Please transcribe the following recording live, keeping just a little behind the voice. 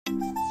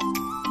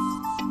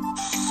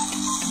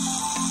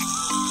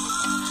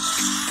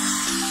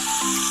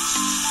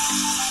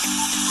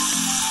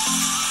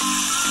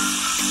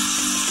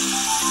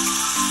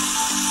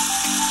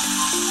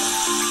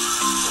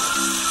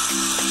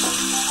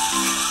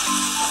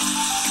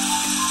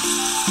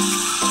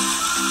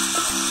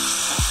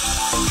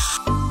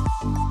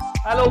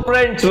Hello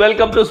friends,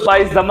 welcome to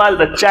Spice Dhamal,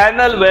 the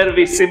channel where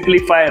we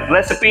simplify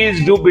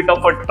recipes, do bit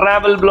of a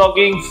travel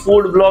blogging,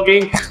 food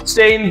blogging,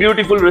 stay in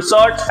beautiful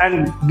resorts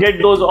and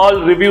get those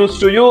all reviews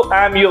to you.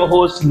 I am your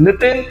host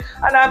Nitin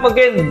and I am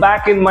again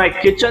back in my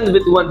kitchen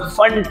with one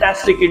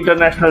fantastic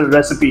international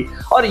recipe.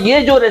 और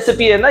ये जो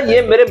recipe है ना,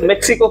 ये मेरे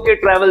Mexico के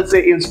travel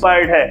से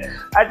inspired है.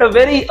 At a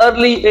very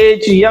early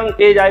age, young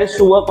age, I used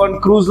to work on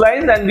cruise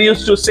lines and we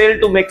used to sail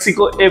to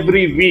Mexico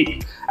every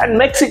week. And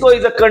Mexico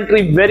is a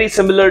country very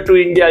similar to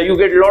India. You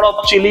get a lot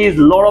of chilies,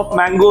 lot of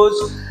mangoes,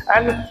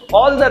 and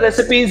all the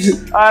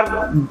recipes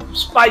are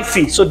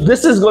spicy. So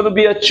this is going to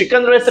be a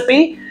chicken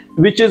recipe,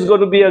 which is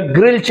going to be a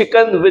grilled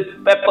chicken with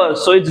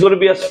peppers. So it's going to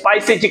be a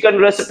spicy chicken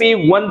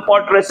recipe, one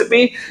pot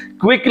recipe.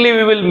 Quickly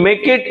we will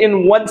make it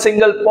in one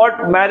single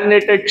pot,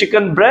 marinated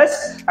chicken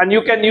breast, and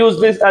you can use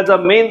this as a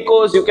main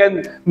course. You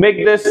can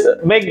make this,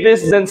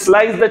 then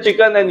slice the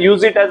chicken and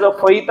use it as a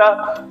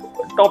fajita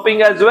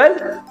topping as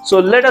well. So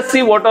let us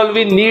see what all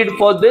we need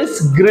for this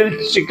grilled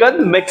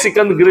chicken,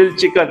 Mexican grilled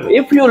chicken.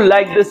 If you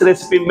like this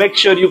recipe, make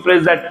sure you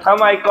press that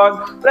thumb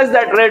icon, press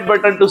that red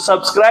button to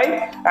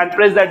subscribe and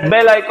press that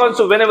bell icon,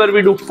 so whenever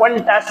we do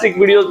fantastic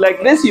videos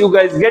like this, you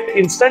guys get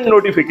instant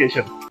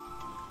notification.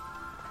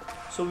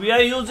 So we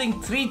are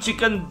using 3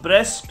 chicken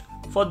breast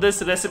for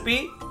this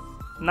recipe,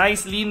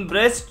 nice lean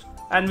breast,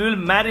 and we will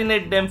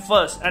marinate them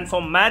first. And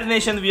for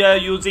marination we are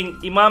using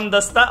imam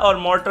dasta or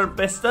mortar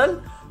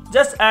pestle.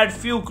 Just add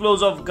few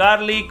cloves of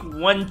garlic,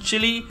 1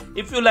 chili.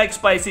 If you like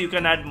spicy, you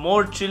can add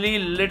more chili,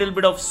 little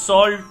bit of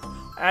salt,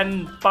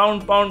 and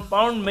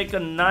pound, make a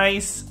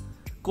nice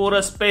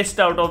coarse paste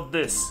out of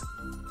this.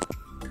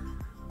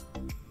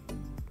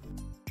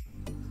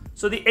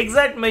 So the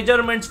exact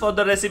measurements for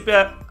the recipe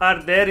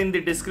are there in the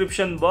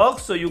description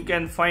box, so you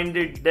can find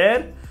it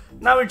there.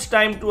 Now it's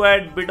time to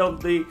add bit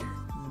of the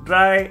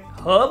dry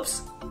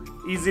herbs,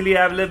 easily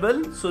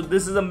available. So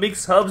this is a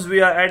mixed herbs we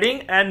are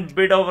adding, and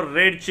bit of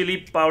red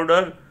chili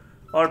powder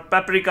or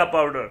paprika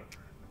powder.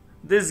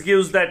 This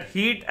gives that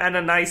heat and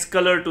a nice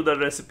color to the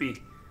recipe.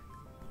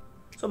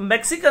 So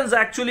Mexicans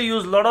actually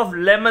use a lot of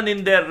lemon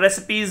in their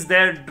recipes,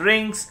 their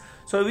drinks.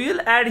 So we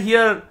will add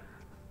here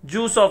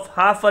juice of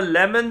half a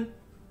lemon.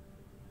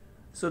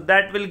 So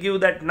that will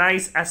give that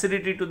nice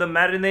acidity to the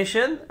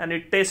marination and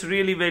it tastes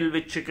really well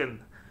with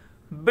chicken.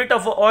 Bit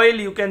of oil,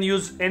 you can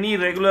use any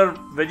regular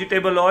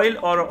vegetable oil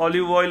or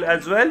olive oil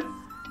as well.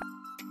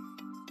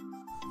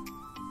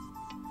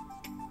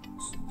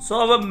 So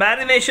our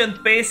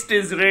marination paste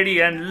is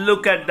ready and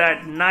look at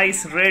that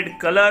nice red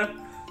color.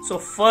 So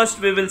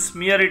first we will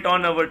smear it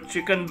on our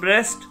chicken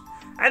breast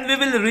and we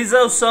will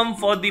reserve some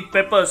for the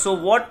pepper. So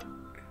what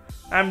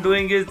I'm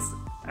doing is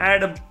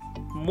add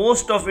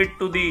most of it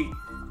to the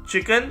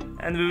chicken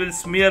and we will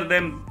smear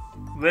them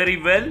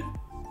very well.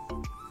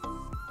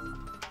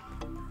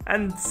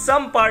 And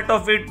some part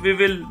of it we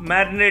will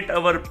marinate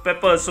our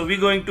peppers, so we're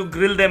going to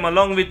grill them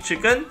along with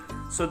chicken,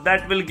 so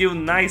that will give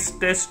nice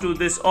taste to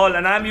this all.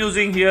 And I'm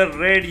using here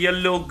red,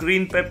 yellow,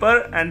 green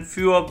pepper and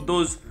few of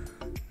those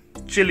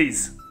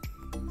chilies.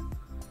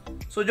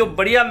 So जो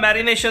बढ़िया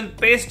marination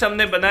paste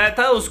हमने बनाया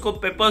था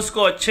उसको peppers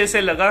को अच्छे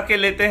से लगा के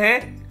लेते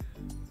हैं,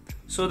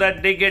 so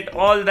that they get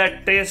all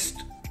that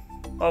taste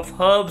of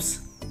herbs.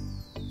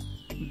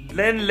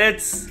 Then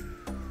let's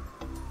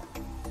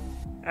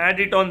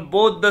add it on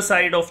both the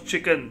side of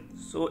chicken.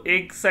 So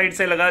एक साइड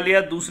से लगा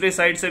लिया, दूसरे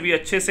साइड से भी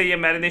अच्छे से ये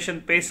marination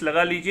paste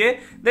लगा लीजिए.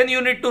 Then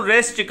you need to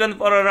rest chicken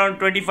for around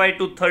 25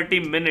 to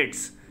 30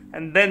 minutes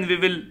and then we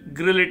will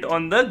grill it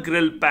on the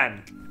grill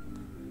pan.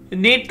 You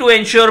need to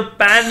ensure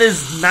pan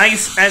is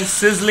nice and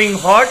sizzling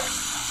hot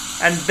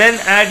and then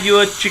add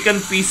your chicken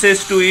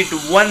pieces to it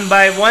one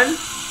by one.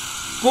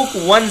 Cook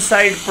one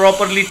side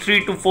properly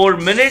 3 to 4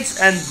 minutes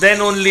and then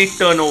only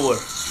turn over.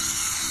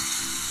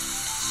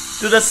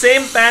 To the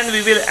same pan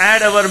we will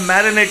add our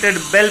marinated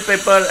bell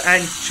pepper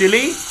and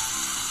chili.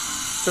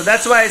 So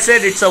that's why I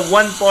said it's a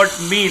one pot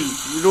meal.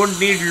 You don't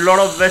need a lot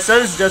of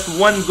vessels, just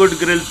one good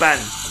grill pan.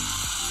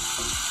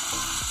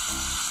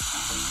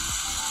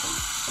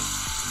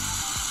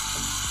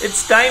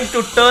 It's time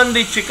to turn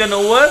the chicken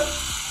over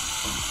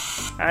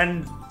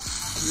and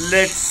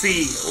let's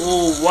see.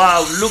 Oh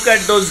wow, look at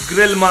those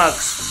grill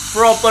marks,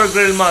 proper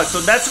grill marks. So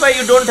that's why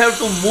you don't have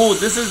to move.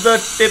 This is the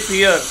tip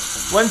here.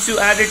 Once you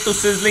add it to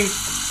sizzling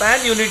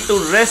pan, you need to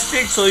rest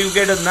it so you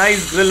get a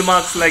nice grill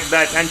marks like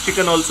that, and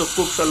chicken also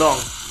cooks along.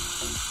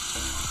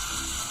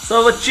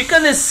 So our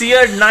chicken is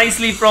seared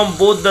nicely from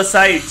both the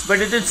sides, but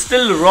it is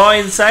still raw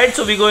inside,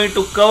 so we're going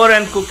to cover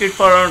and cook it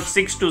for around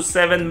 6 to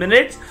 7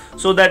 minutes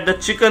so that the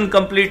chicken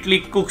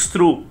completely cooks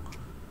through.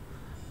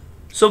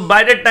 So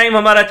by the time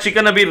हमारा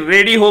chicken अभी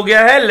ready हो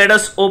गया है, let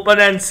us open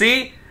and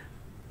see.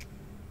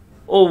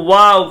 Oh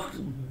wow,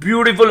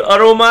 beautiful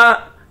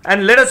aroma.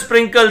 And let us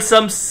sprinkle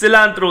some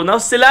cilantro. Now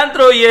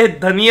cilantro ये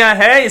धनिया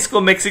है,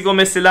 इसको Mexico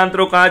में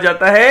cilantro कहा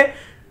जाता है.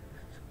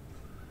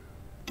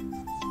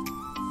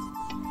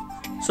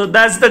 So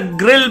that's the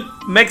grilled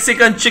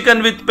Mexican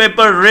chicken with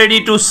pepper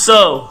ready to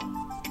serve.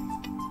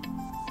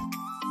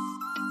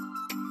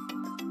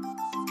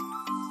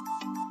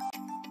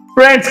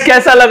 Friends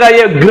कैसा लगा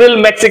ये grill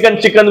Mexican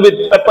chicken with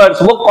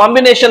papers? वो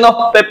combination of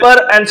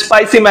paper and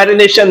spicy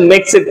marination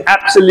makes it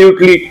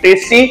absolutely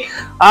tasty.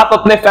 आप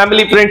अपने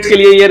फैमिली फ्रेंड्स के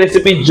लिए ये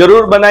रेसिपी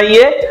जरूर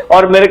बनाइए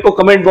और मेरे को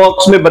कमेंट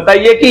बॉक्स में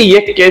बताइए कि ये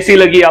कैसी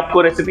लगी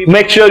आपको recipe.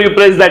 Make sure you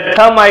press that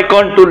thumb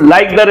icon to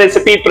like the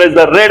recipe, press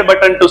the red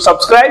button to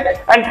subscribe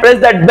and press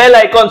that bell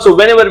icon so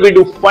whenever we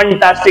do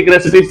fantastic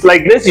recipes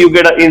like this you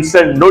get an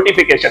instant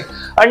notification.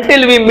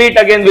 Until we meet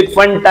again with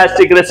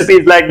fantastic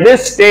recipes like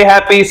this, stay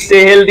happy,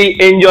 stay healthy,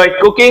 enjoy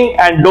cooking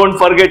and don't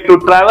forget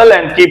to travel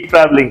and keep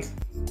traveling.